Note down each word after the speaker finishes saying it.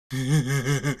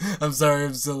I'm sorry,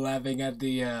 I'm still laughing at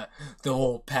the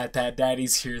whole Pat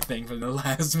Daddy's here thing from the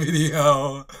last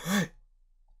video.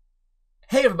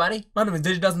 Hey everybody, my name is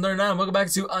Digi2039 and welcome back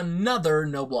to another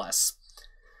Noblesse.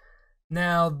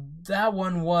 Now, that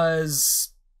one was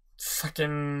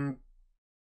fucking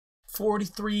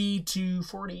 43 to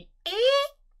 48?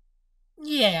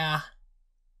 Yeah.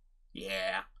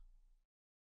 Yeah.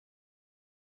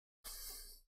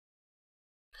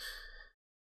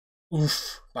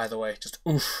 Oof, by the way, just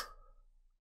oof.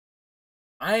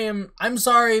 I'm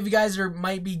sorry if you guys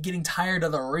might be getting tired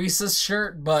of the racist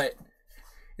shirt, but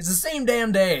it's the same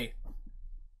damn day.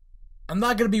 I'm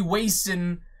not gonna be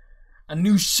wasting a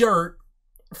new shirt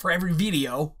for every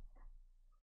video.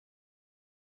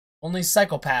 Only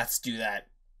psychopaths do that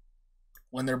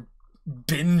when they're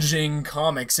binging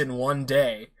comics in one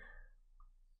day.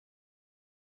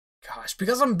 Gosh,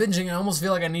 because I'm binging, I almost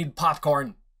feel like I need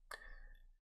popcorn.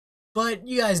 But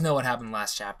you guys know what happened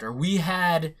last chapter. We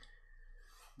had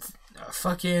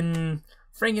fucking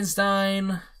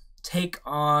Frankenstein take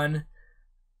on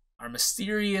our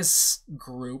mysterious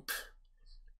group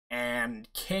and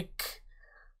kick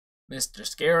Mr.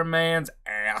 Scareman's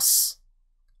ass.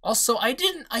 Also, I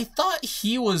thought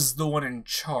he was the one in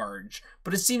charge,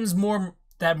 but it seems more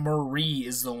that Marie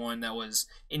is the one that was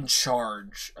in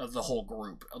charge of the whole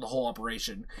group, of the whole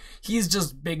operation. He's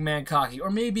just big man cocky, or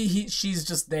maybe she's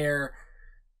just there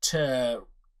to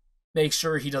make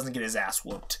sure he doesn't get his ass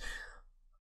whooped.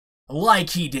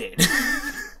 Like he did.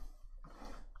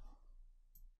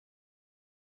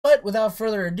 But without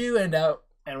further ado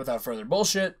and without further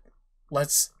bullshit,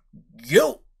 let's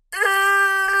go.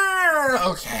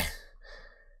 Okay.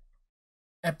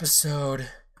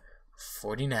 Episode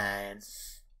 49.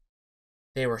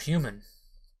 They were human.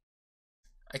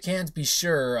 I can't be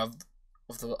sure of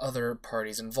the other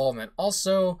party's involvement.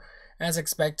 Also, as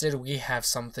expected, we have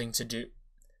something to do.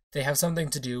 They have something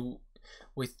to do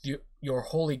with your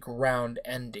holy ground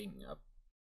ending up.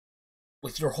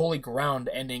 With your holy ground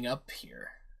ending up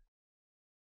here.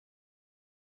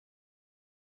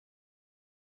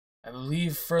 I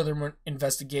believe further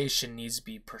investigation needs to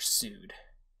be pursued.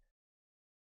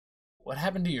 What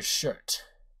happened to your shirt?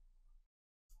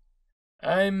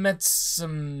 I met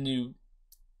some new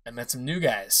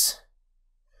guys.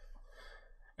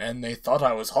 And they thought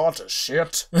I was hot as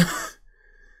shit.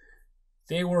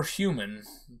 They were human,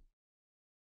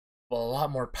 but a lot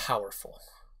more powerful.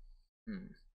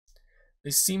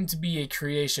 They seem to be a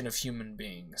creation of human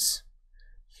beings.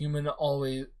 Humans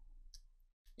always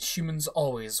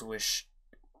wished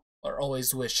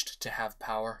to have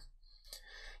power.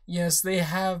 Yes, they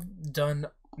have done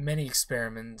many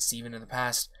experiments even in the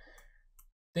past.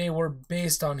 They were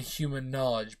based on human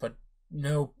knowledge, but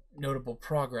no notable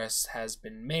progress has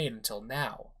been made until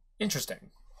now.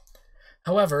 Interesting.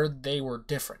 However, they were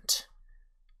different.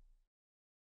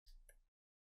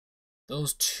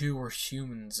 Those two were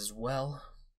humans as well.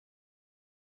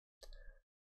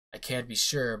 I can't be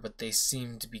sure, but they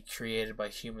seem to be created by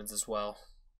humans as well.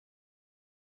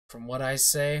 From what I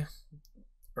saw,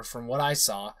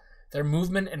 their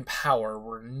movement and power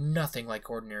were nothing like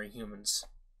ordinary humans.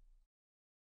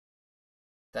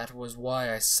 That was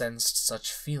why I sensed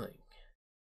such feeling.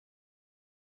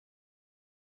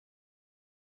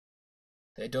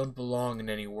 They don't belong in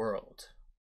any world.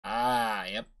 Ah,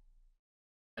 yep.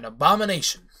 An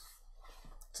abomination.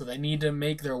 So they need to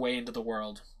make their way into the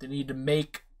world. They need to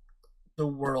make the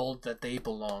world that they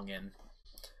belong in.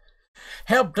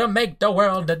 Help to make the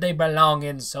world that they belong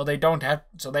in so they don't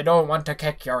want to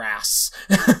kick your ass.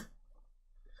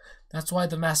 That's why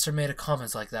the master made a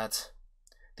comment like that.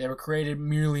 They were created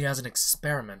merely as an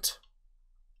experiment.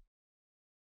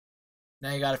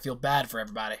 Now you gotta feel bad for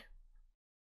everybody.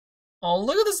 Oh,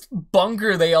 look at this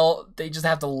bunker they just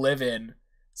have to live in.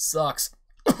 Sucks.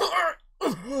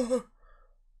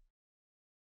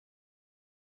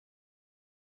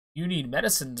 You need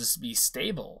medicine to be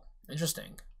stable.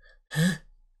 Interesting.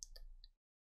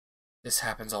 This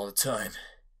happens all the time.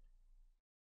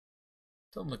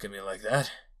 Don't look at me like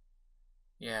that.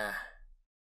 Yeah.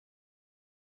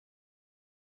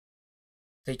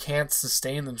 They can't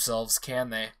sustain themselves,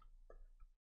 can they?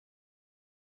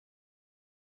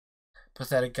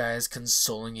 Pathetic guys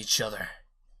consoling each other.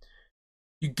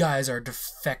 You guys are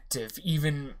defective,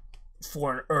 even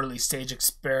for an early stage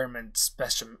experiment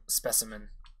specimen.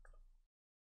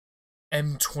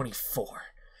 M24.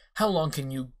 How long can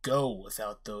you go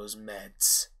without those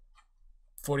meds?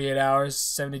 48 hours?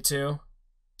 72?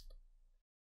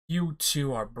 You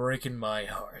two are breaking my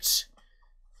heart.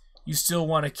 You still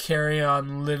want to carry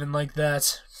on living like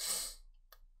that?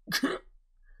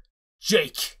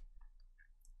 Jake!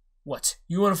 What?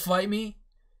 You want to fight me?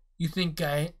 You think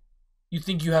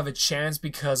you have a chance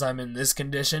because I'm in this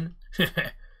condition?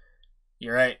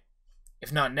 You're right.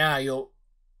 If not now,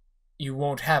 you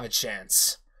won't have a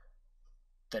chance.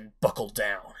 Then buckle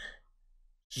down.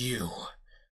 You.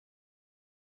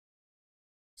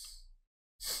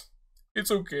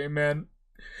 It's okay, man.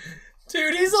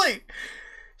 Dude, he's like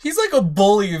a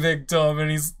bully victim,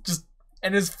 and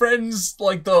and his friend's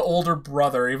like the older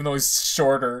brother, even though he's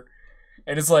shorter.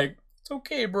 And it's like, it's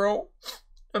okay, bro.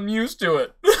 I'm used to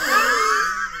it.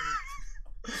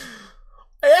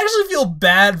 I actually feel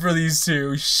bad for these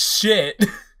two. Shit.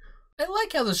 I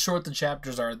like how short the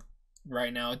chapters are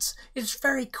right now. It's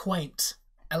very quaint.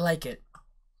 I like it.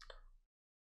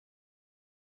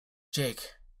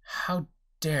 Jake, how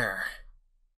dare.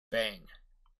 Bang.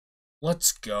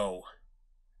 Let's go.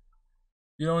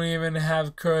 You don't even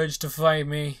have courage to fight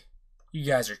me. You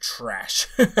guys are trash.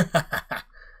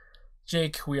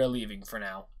 Jake, we are leaving for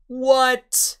now.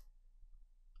 What?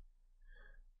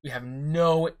 We have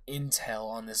no intel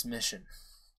on this mission.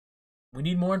 We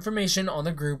need more information on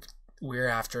the group we're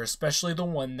after, especially the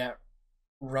one that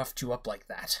roughed you up like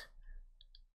that.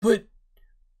 But...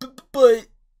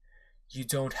 You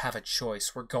don't have a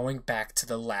choice. We're going back to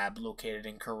the lab located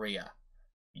in Korea.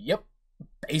 Yep.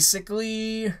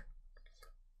 Basically...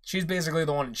 She's basically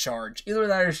the one in charge. Either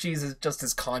that or she's just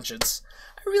his conscience.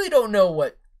 I really don't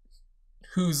know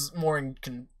who's more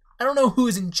I don't know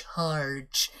who's in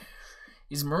charge.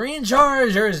 Is Marie in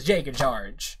charge or is Jake in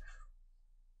charge?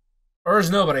 Or is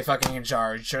nobody fucking in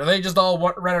charge? Are they just all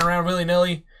running around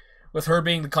willy-nilly with her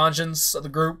being the conscience of the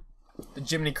group? The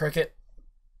Jiminy Cricket?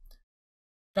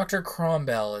 Dr.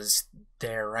 Cromwell is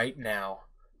there right now.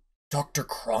 Dr.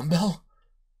 Cromwell?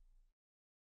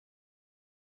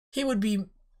 He would be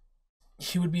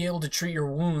able to treat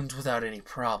your wounds without any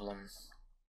problem.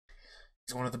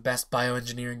 He's one of the best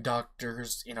bioengineering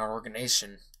doctors in our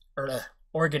organization.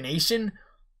 Organization?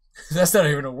 That's not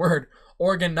even a word.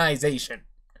 Organization.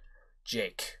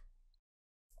 Jake.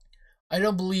 I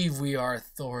don't believe we are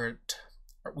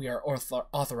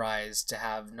authorized to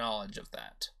have knowledge of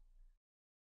that.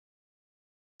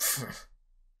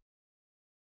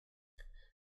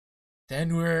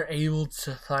 Then we're able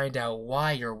to find out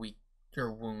why your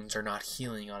wounds are not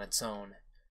healing on its own.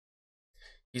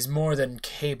 He's more than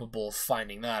capable of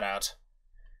finding that out.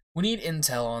 We need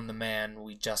intel on the man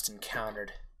we just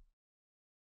encountered.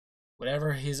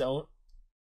 Whether it's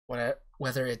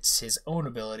his own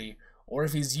ability, or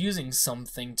if he's using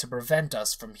something to prevent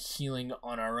us from healing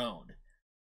on our own.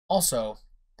 Also,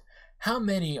 how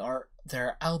many are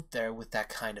there out there with that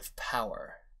kind of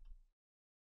power?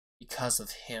 Because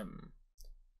of him,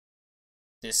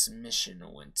 this mission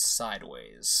went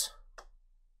sideways.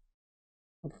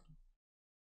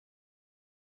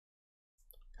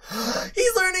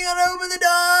 He's learning how to open the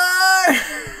door!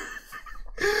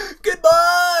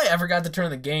 Goodbye! I forgot to turn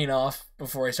the gain off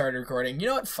before I started recording. You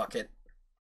know what? Fuck it.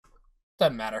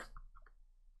 Doesn't matter.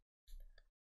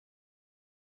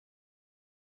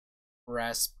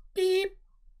 Press beep.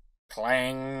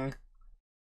 Clang.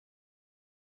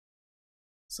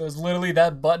 So it's literally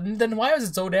that button? Then why was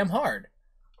it so damn hard?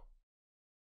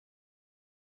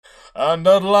 And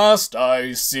at last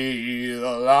I see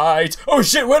the light. Oh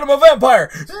shit, wait, I'm a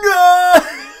vampire! No!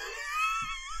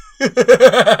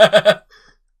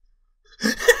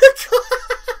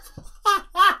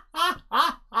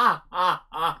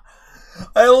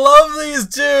 I love these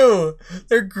two!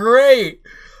 They're great!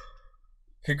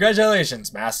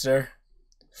 Congratulations, Master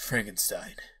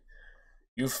Frankenstein.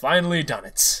 You've finally done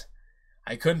it.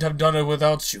 I couldn't have done it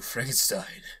without you,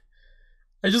 Frankenstein.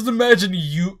 I just imagine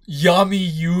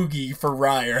Yami Yugi for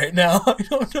Rai right now. I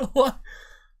don't know why.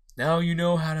 Now you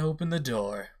know how to open the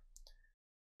door.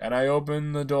 Can I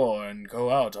open the door and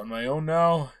go out on my own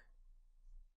now?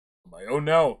 On my own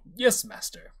now? Yes,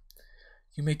 Master.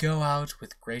 You may go out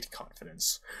with great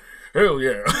confidence. Hell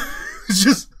yeah.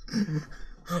 Just...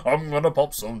 I'm gonna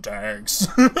pop some tags.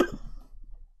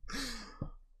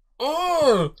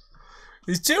 Oh!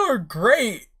 These two are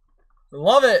great!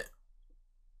 Love it!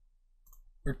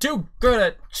 We're too good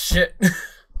at shit.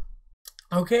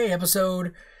 Okay,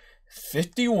 episode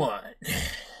 51.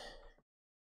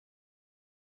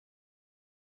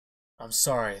 I'm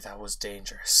sorry, that was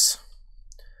dangerous.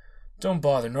 Don't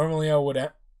bother, normally I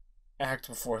would act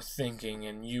before thinking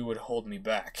and you would hold me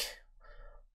back.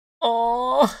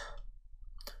 Aww.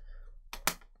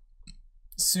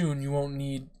 Soon you won't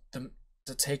need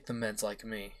to take the meds like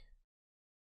me.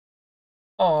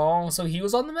 Oh, so he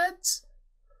was on the meds?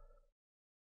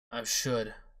 I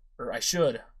should.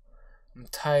 I'm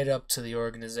tied up to the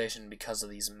organization because of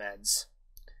these meds.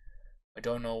 I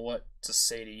don't know what to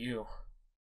say to you.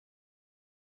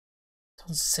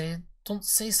 Don't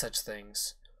say such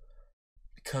things.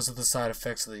 Because of the side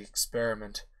effects of the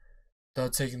experiment,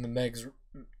 without taking the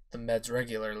meds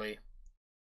regularly,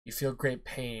 you feel great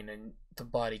pain and the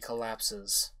body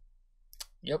collapses.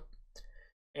 Yep.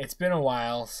 It's been a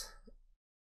while.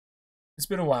 It's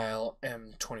been a while,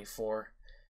 M24.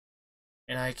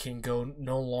 And I can go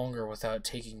no longer without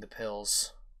taking the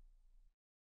pills.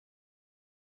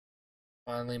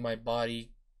 Finally, my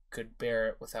body could bear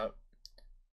it without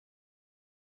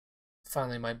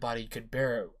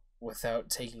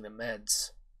taking the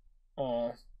meds.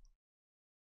 Oh,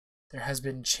 there has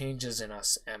been changes in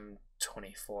us,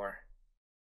 M24.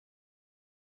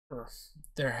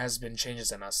 There has been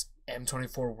changes in us.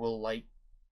 M24 will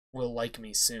like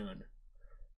me soon.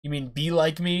 You mean be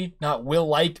like me, not will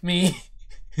like me?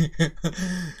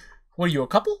 What are you, a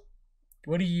couple?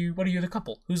 What are you the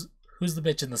couple? Who's the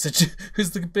bitch in the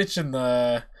who's the bitch in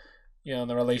the in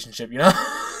the relationship, you know?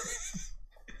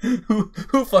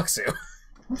 who fucks who?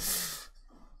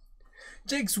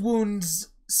 Jake's wounds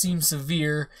seem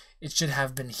severe. It should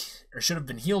have been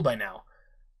healed by now.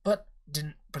 But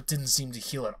didn't seem to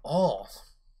heal at all.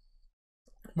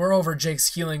 Moreover,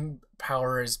 Jake's healing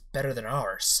power is better than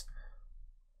ours.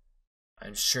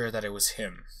 I'm sure that it was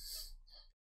him.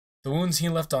 The wounds he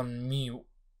left on me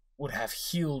would have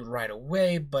healed right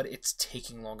away, but it's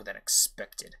taking longer than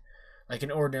expected. Like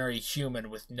an ordinary human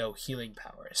with no healing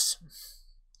powers.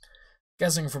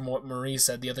 Guessing from what Marie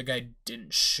said, the other guy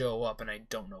didn't show up, and I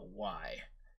don't know why.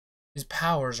 His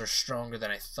powers are stronger than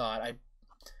I thought.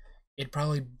 It'd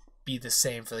probably be the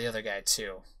same for the other guy,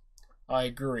 too. I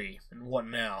agree. And what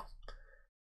now?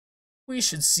 We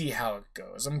should see how it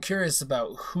goes. I'm curious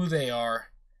about who they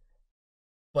are,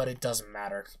 but it doesn't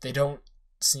matter. They don't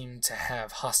seem to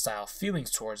have hostile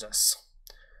feelings towards us.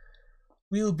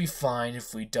 We'll be fine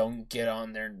if we don't get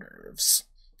on their nerves.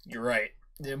 You're right.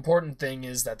 The important thing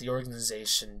is that the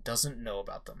organization doesn't know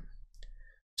about them.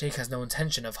 Jake has no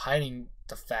intention of hiding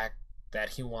the fact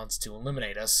that he wants to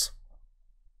eliminate us.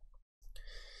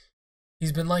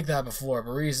 He's been like that before,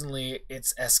 but recently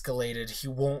it's escalated. He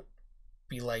wouldn't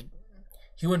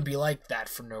be like that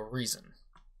for no reason.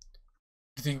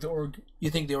 You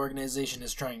think the organization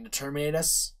is trying to terminate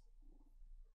us?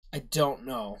 I don't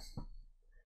know.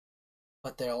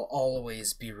 But they'll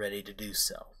always be ready to do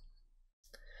so.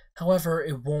 However,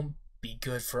 it won't be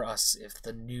good for us if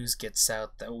the news gets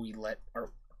out that we let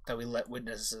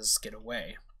witnesses get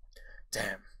away.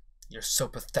 Damn, you're so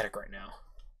pathetic right now.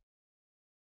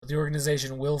 But the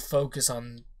organization will focus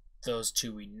on those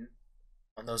two we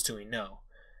know.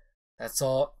 That's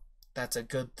all. That's a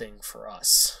good thing for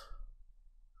us.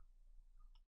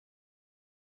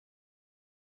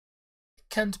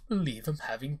 Can't believe I'm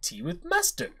having tea with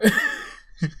Master.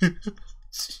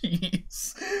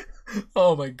 Jeez.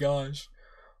 Oh my gosh.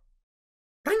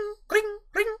 Ring, ring,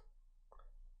 ring.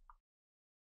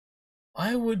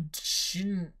 Why would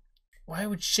Shinwoo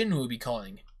be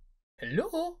calling?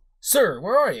 Hello? Sir,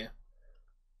 where are you?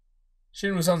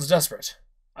 Shinwoo sounds desperate.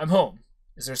 I'm home.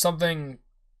 Is there something?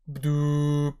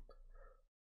 Doop.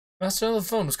 Master, the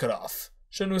phone was cut off.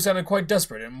 Shinwoo sounded quite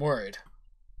desperate and worried.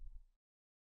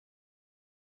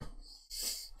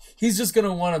 He's just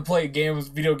gonna want to play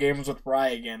video games with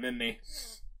Rai again, isn't he?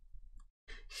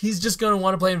 He's just gonna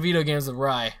want to play video games with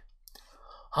Rai.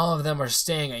 All of them are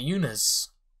staying at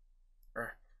Yuna's.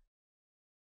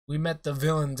 We met the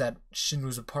villains at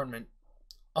Shinwoo's apartment.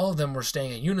 All of them were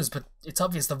staying at Yuna's, but it's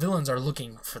obvious the villains are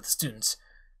looking for the students.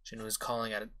 Shinwoo's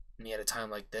calling at me at a time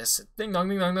like this. Ding dong,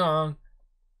 ding dong, dong.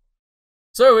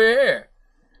 So we're here.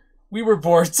 We were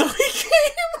bored, so we came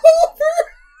over.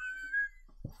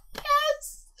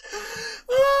 Yes.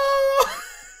 Oh.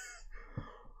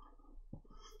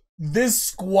 This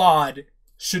squad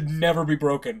should never be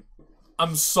broken.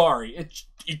 I'm sorry.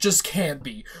 It just can't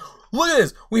be. Look at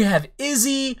this. We have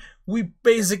Izzy. We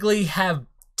basically have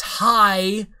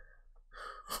Tai.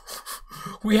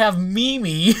 We have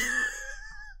Mimi.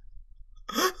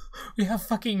 We have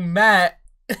fucking Matt.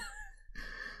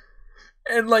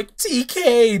 And like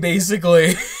TK,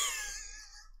 basically.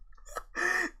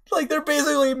 Like they're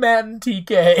basically Matt and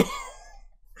TK.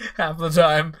 Half the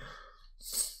time.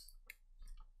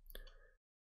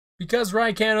 Because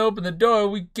Rai can't open the door,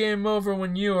 we came over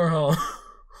when you were home.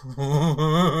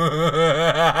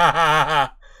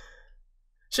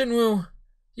 Shinwoo.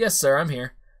 Yes, sir, I'm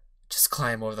here. Just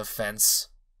climb over the fence.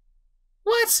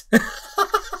 What?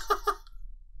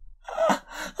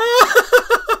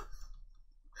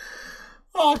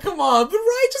 Oh, come on. But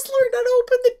Rai just learned how to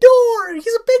open the door.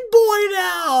 He's a big boy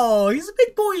now. He's a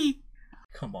big boy.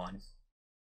 Come on.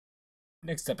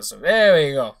 Next episode. There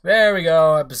we go. There we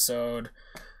go. Episode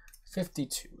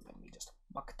 52. Let me just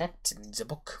mark that in the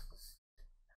book.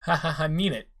 Haha, I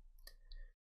mean it.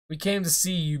 We came to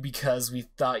see you because we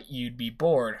thought you'd be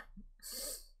bored.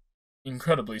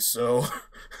 Incredibly so.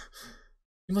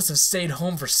 You must have stayed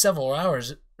home for several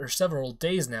hours or several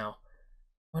days now.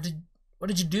 What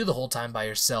did you do the whole time by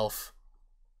yourself?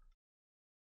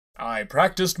 I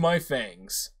practiced my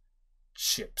fangs.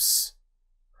 Chips.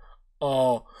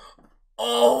 Oh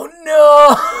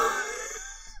no!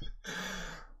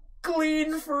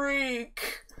 Clean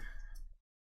freak.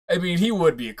 I mean, he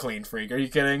would be a clean freak. Are you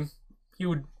kidding? He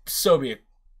would so be a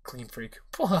clean freak.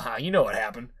 You know what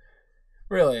happened.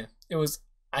 Really, it was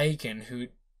Aiken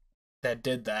that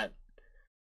did that.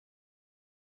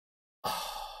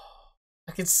 Oh,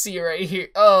 I can see right here.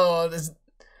 Oh,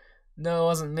 no, it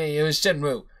wasn't me. It was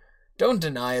Shenwu. Don't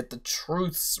deny it. The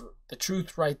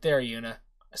truth right there, Yuna.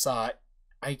 I saw it.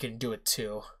 I can do it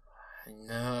too.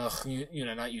 No,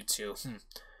 Yuna, not you too.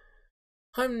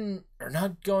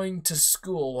 Not going to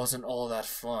school wasn't all that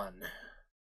fun.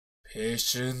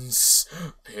 Patience.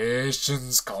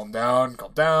 Calm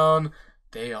down.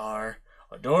 They are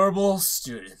adorable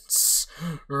students.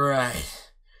 Right.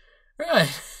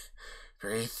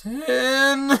 Breathe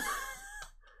in.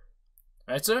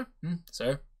 Right, sir?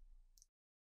 Sir?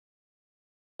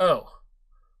 Oh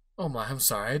my, I'm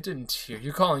sorry, I didn't hear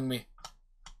you calling me.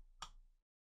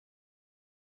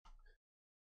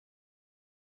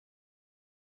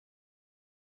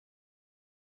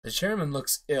 The chairman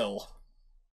looks ill.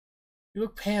 You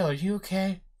look pale, are you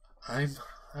okay? I'm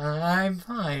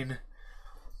fine.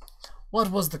 What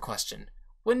was the question?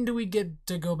 When do we get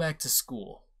to go back to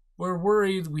school? We're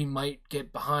worried we might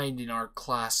get behind in our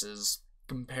classes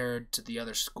compared to the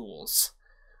other schools.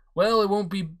 Well, it won't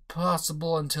be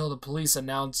possible until the police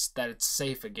announce that it's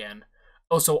safe again.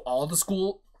 Oh, so all the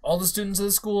students of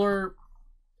the school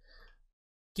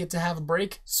get to have a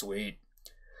break? Sweet.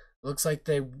 Looks like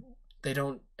they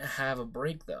don't have a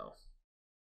break, though.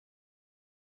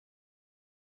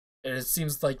 And it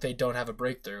seems like they don't have a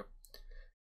breakthrough.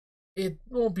 It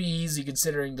won't be easy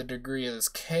considering the degree of this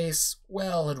case.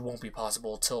 Well, it won't be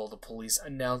possible till the police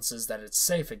announces that it's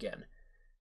safe again.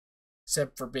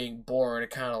 Except for being bored, I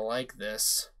kind of like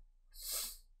this.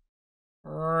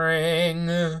 Ring.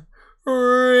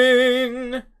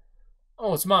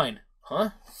 Oh, it's mine. Huh?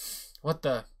 What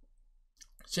the?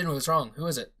 Shinwu, what's wrong? Who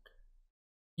is it?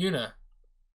 Yuna.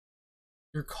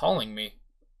 You're calling me.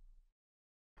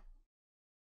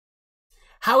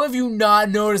 How have you not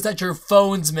noticed that your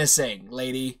phone's missing,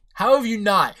 lady? How have you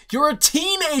not? You're a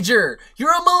teenager!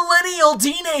 You're a millennial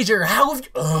teenager! How have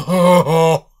you...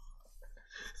 Oh.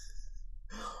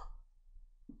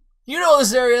 You know the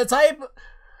stereotype.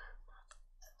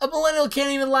 A millennial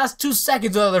can't even last 2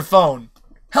 seconds without their phone.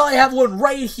 Hell, I have one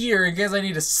right here in case I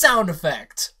need a sound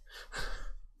effect.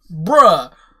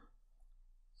 Bruh.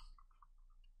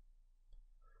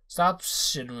 Stop,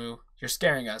 Shinwu. You're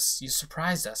scaring us. You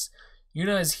surprised us.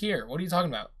 Yuna is here. What are you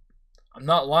talking about? I'm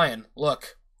not lying.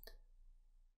 Look.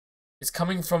 It's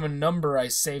coming from a number I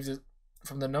saved.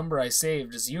 From the number I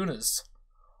saved as Yuna's.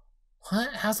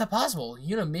 What? How's that possible?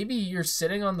 Yuna, maybe you're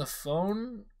sitting on the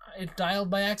phone I dialed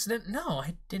by accident? No,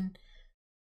 I didn't.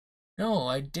 No,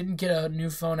 I didn't get a new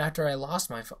phone after I lost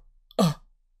my phone.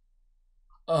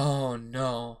 Oh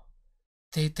no.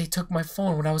 They took my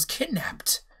phone when I was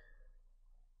kidnapped.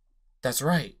 That's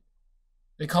right.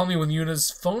 They called me with Yuna's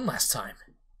phone last time.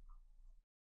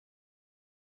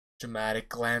 Dramatic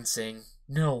glancing.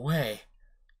 No way.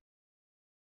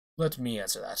 Let me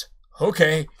answer that.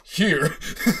 Okay, here.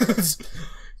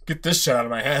 Get this shit out of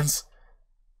my hands.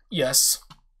 Yes.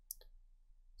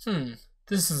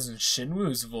 This isn't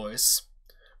Shinwu's voice.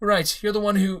 Right, you're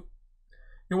one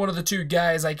of the two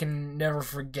guys. I can never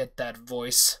forget that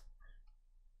voice.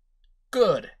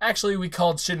 Good. Actually, we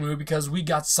called Shinwu because we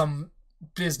got some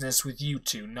business with you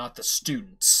two, not the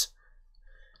students.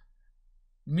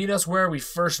 Meet us where we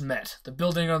first met, the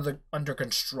building under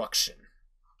construction.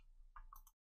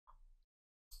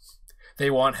 They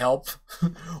want help.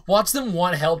 Watch them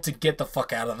want help to get the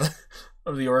fuck out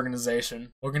of the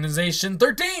organization. Organization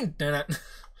 13!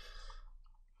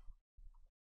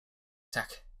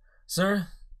 Attack. Sir,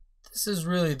 is it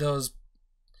really those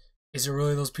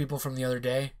people from the other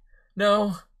day?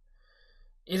 No.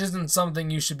 It isn't something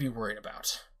you should be worried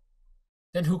about.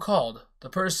 Then who called? The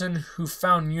person who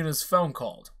found Yuna's phone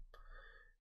called.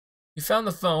 He found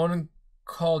the phone and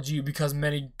called you because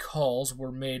many calls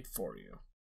were made for you.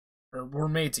 Or were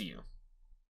made to you.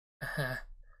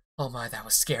 Oh my, that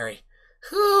was scary.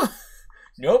 Whew.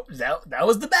 Nope, that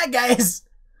was the bad guys.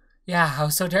 Yeah, I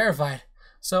was so terrified.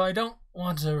 So I don't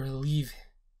want to relieve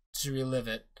to relive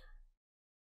it.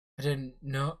 I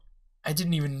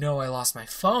didn't even know I lost my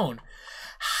phone.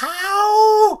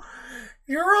 How?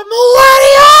 You're a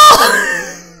millennial!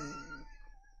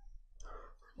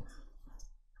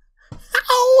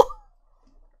 How?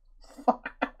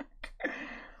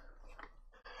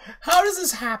 How does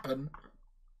this happen?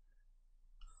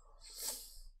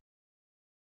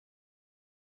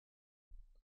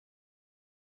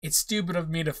 It's stupid of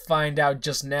me to find out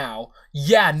just now.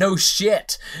 Yeah, no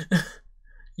shit.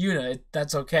 Yuna,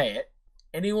 that's okay.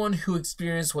 Anyone who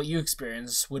experienced what you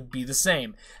experienced would be the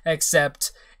same.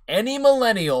 Except any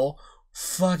millennial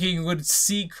fucking would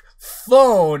seek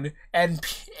phone and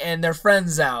their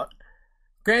friends out.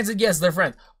 Granted, yes, they're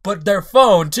friends, but their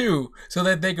phone too, so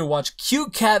that they could watch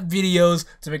cute cat videos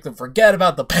to make them forget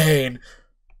about the pain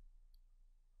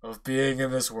of being in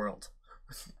this world.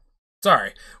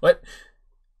 Sorry, what?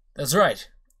 That's right.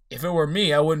 If it were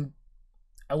me, I wouldn't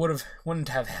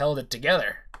have held it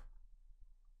together.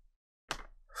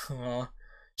 Aw.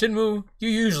 Shinmu, you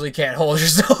usually can't hold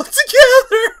yourself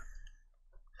together.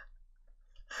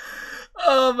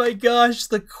 Oh my gosh,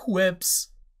 the quips.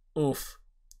 Oof.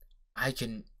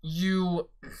 You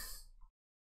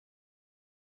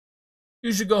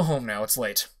should go home now, it's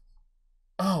late.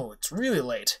 Oh, it's really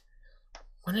late.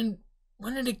 When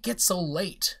did it get so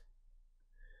late?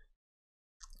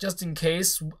 Just in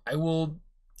case, I will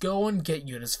go and get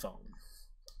Yuna's phone.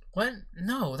 What?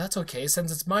 No, that's okay.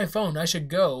 Since it's my phone, I should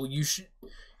go. You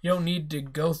don't need to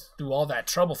go through all that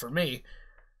trouble for me.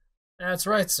 That's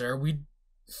right, sir. We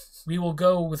will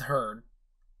go with her.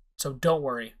 So don't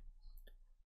worry.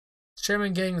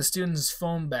 Chairman getting the student's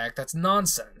phone back, that's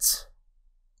nonsense.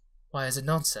 Why is it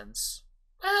nonsense?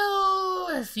 Well,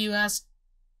 if you ask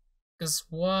us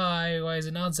why is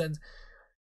it nonsense?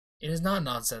 It is not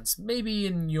nonsense. Maybe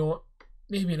in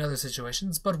other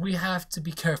situations, but we have to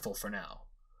be careful for now.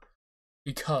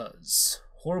 Because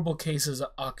horrible cases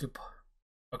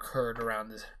occurred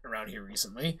around here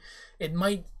recently. It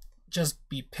might just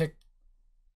be picking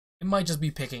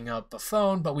up the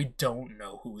phone, but we don't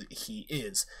know who he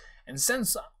is. And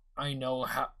since I know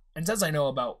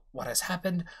about what has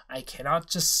happened, I cannot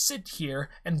just sit here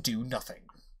and do nothing.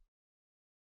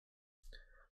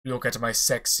 Look at my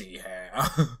sexy hair.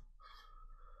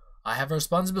 I have a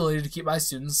responsibility to keep my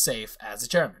students safe as the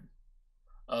chairman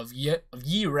of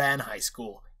Yiran High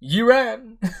School.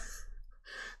 Yiran!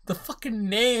 The fucking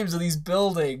names of these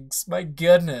buildings, my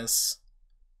goodness.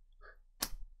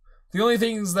 The only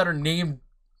things that are named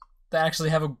that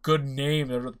actually have a good name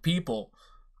are the people.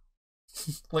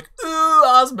 Like, ooh,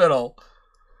 hospital.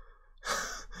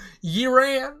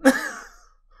 Yiran.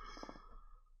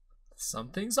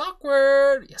 Something's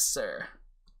awkward. Yes, sir.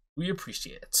 We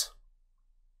appreciate it.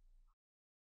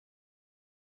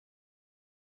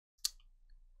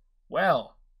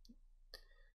 Well,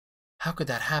 how could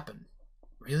that happen?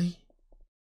 Really?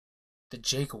 The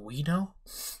Jake we know?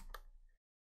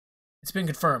 It's been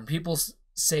confirmed. People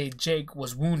say Jake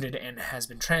was wounded and has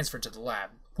been transferred to the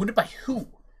lab. Wounded by who?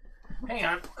 Hang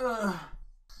on.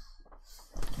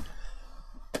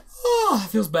 Oh,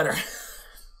 feels better.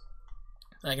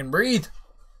 I can breathe.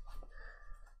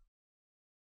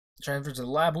 Transferred to the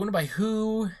lab. Wounded by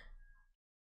who?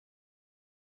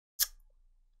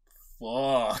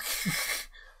 Fuck.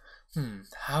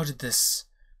 How did this...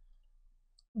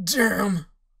 Damn.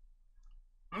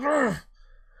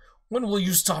 When will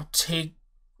you stop talking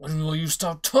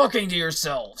to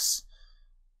yourselves?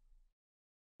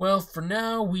 Well, for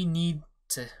now, we need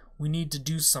to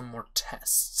do some more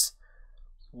tests.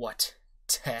 What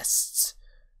tests?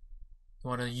 You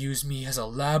want to use me as a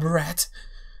lab rat?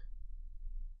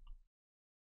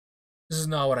 That's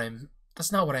not what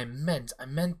I meant. I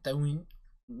meant that we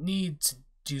need to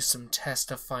do some tests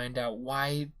to find out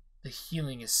why the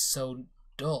healing is so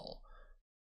dull.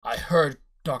 I heard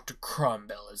Dr.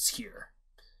 Cromwell is here.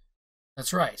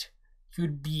 That's right. He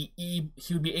would be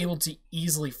able to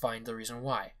easily find the reason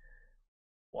why.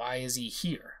 Why is he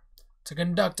here? To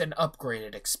conduct an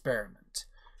upgraded experiment.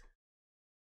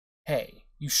 Hey,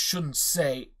 you shouldn't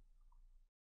say...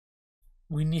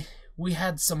 We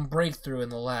had some breakthrough in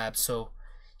the lab, so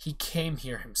he came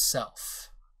here himself.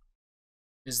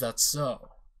 Is that so?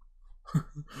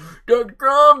 Dr.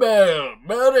 Cromwell,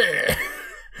 buddy!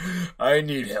 I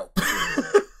need help.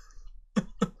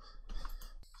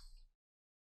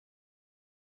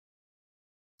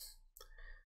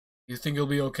 You think you'll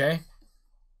be okay?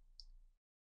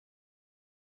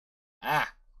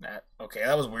 Okay,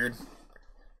 that was weird.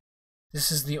 This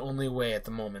is the only way at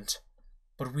the moment,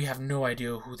 but we have no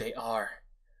idea who they are.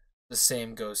 The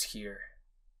same goes here.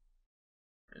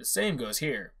 The same goes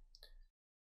here.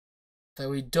 That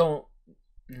we don't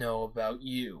know about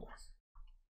you.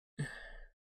 I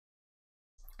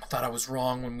thought I was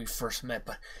wrong when we first met,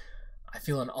 but I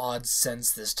feel an odd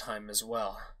sense this time as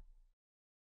well.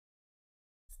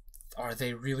 Are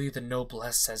they really the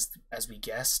noblesse as we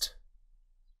guessed?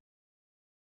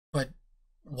 But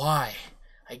why?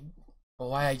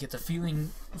 Why I get the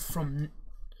feeling from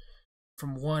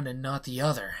one and not the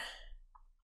other?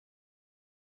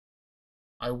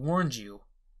 I warned you,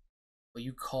 but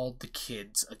you called the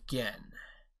kids again.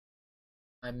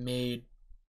 I made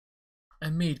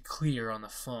clear on the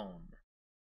phone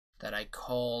that I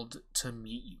called to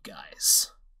meet you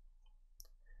guys.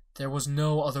 There was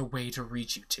no other way to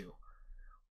reach you two.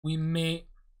 We may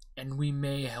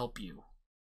help you.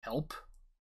 Help?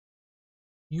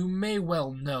 You may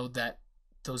well know that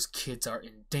those kids are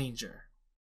in danger.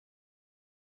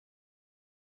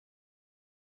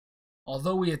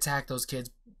 Although we attacked those kids,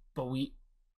 but we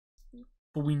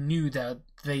knew that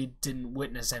they didn't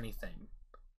witness anything.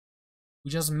 We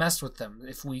just messed with them.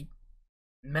 If we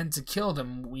meant to kill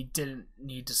them, we didn't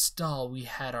need to stall. We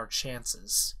had our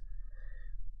chances.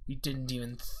 We didn't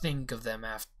even think of them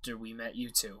after we met you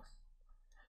two.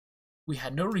 We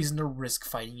had no reason to risk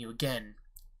fighting you again,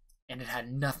 and it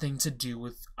had nothing to do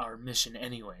with our mission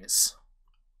anyways.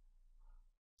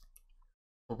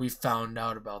 But we found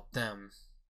out about them.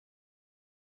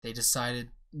 They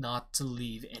decided not to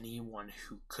leave anyone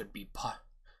who could be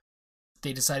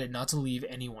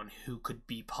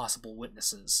possible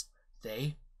witnesses.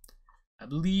 I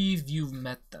believe you've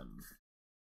met them.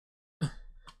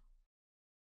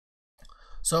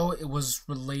 So it was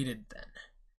related then.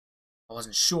 I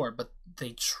wasn't sure, but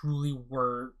they truly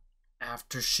were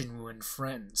after Shinwu and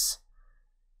friends.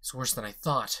 It's worse than I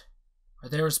thought. Are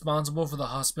they responsible for the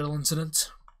hospital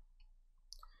incident?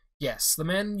 Yes, the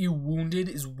man you wounded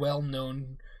is well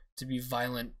known to be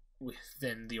violent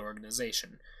within the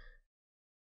organization.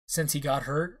 Since he got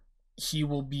hurt, he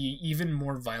will be even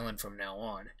more violent from now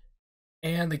on,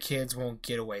 and the kids won't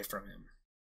get away from him.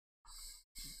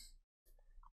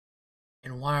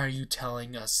 And why are you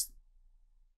telling us?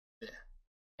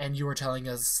 And you are telling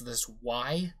us this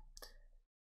why?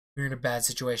 We're in a bad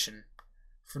situation.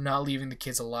 For not leaving the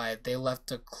kids alive, they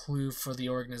left a clue for the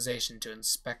organization to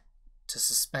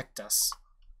suspect us.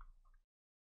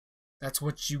 That's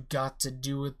what you got to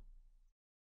do with...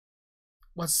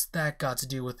 What's that got to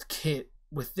do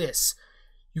with this?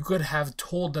 You could have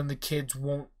told them the kids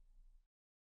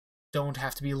don't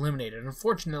have to be eliminated.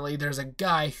 Unfortunately, there's a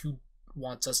guy who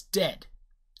wants us dead.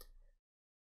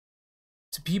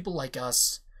 To people like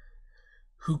us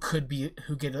who could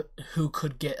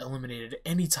get eliminated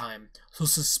anytime,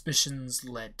 those suspicions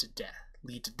lead to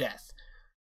death.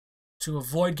 To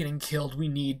avoid getting killed, we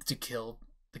need to kill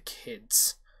the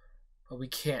kids. But we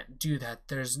can't do that.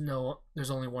 There's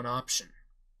only one option.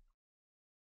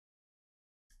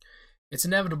 It's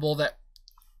inevitable that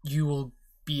you will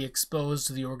be exposed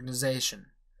to the organization.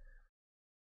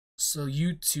 So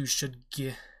you two should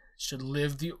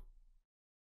live the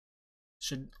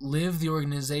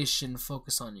organization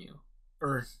focus on you.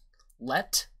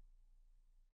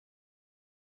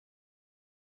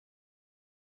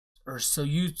 So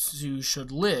you two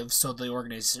should live so the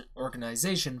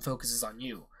organization focuses on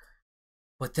you.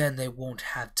 But then they won't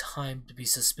have time to be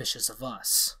suspicious of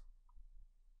us.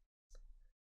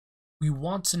 We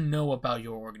want to know about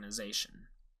your organization.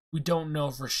 We don't know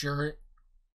for sure.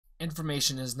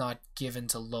 Information is not given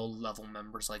to low-level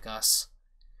members like us.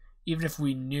 Even if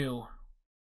we knew,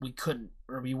 we couldn't,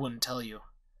 or we wouldn't tell you.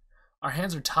 Our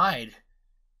hands are tied.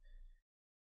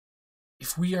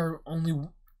 If we are only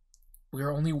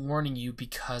warning you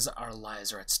because our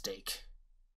lives are at stake.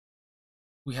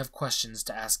 We have questions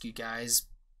to ask you guys,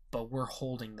 but we're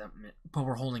holding them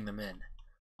in.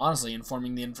 Honestly,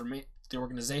 informing the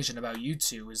organization about you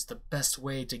two is the best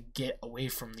way to get away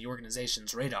from the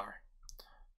organization's radar.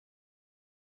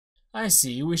 I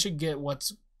see. We should get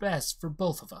what's best for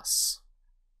both of us.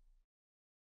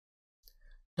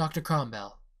 Dr.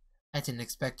 Cromwell, I didn't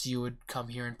expect you would come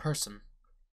here in person.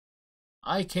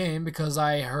 I came because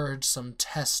I heard some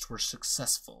tests were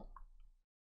successful.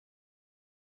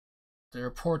 The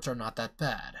reports are not that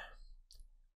bad.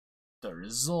 The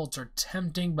results are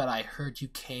tempting, but I heard you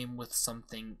came with some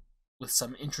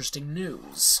interesting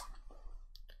news.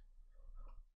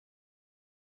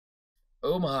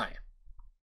 Oh my.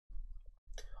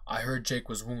 I heard Jake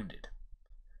was wounded.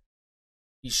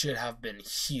 He should have been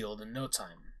healed in no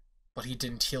time, but he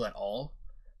didn't heal at all?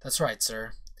 That's right,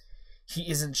 sir.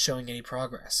 He isn't showing any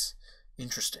progress.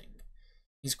 Interesting.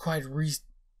 He's quite recent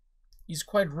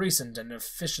and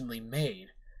efficiently made,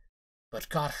 but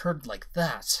got hurt like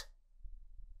that.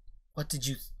 What did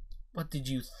you What did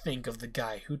you think of the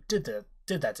guy who did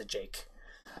that to Jake?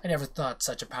 I never thought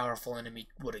such a powerful enemy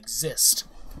would exist.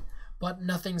 But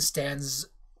nothing stands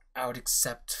out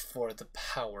except for the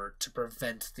power to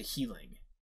prevent the healing.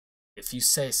 If you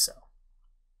say so.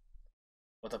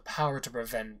 But the power to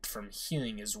prevent from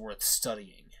healing is worth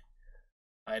studying.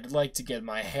 I'd like to get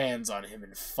my hands on him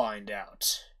and find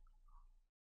out.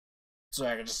 So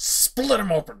I can just split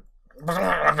him open.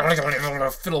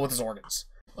 Fiddle with his organs.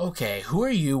 Okay, who are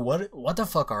you? What the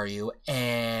fuck are you?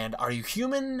 And are you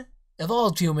human,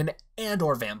 evolved human, and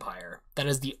or vampire? That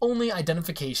is the only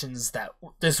identifications that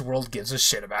this world gives a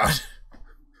shit about.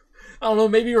 I don't know,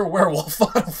 maybe you're a werewolf.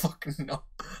 I don't fucking know.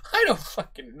 I don't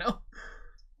fucking know.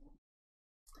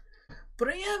 But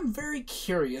I am very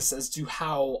curious as to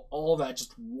how all that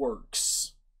just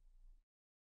works.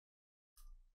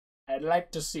 I'd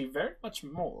like to see very much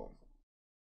more.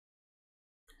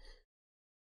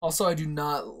 Also, I do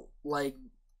not like...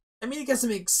 I mean, I guess it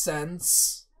makes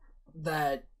sense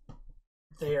that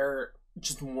they're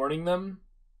just warning them.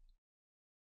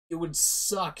 It would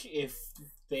suck if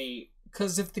they...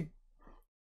 Because if they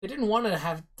didn't want to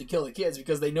have to kill the kids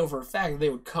because they know for a fact that they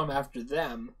would come after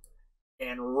them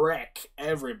and wreck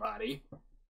everybody.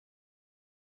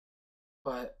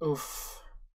 But, oof.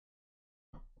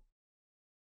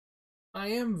 I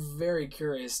am very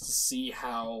curious to see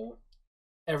how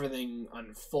everything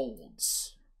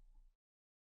unfolds.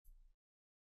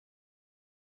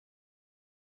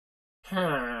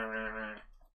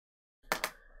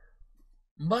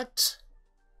 But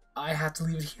I have to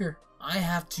leave it here. I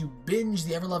have to binge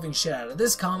the ever-loving shit out of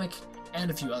this comic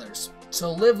and a few others.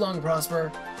 So live long and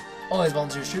prosper. Always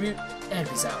volunteer tribute, and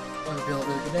peace out. I hope you all have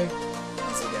a really good day.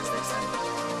 I'll see you guys next time.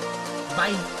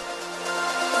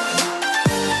 Bye!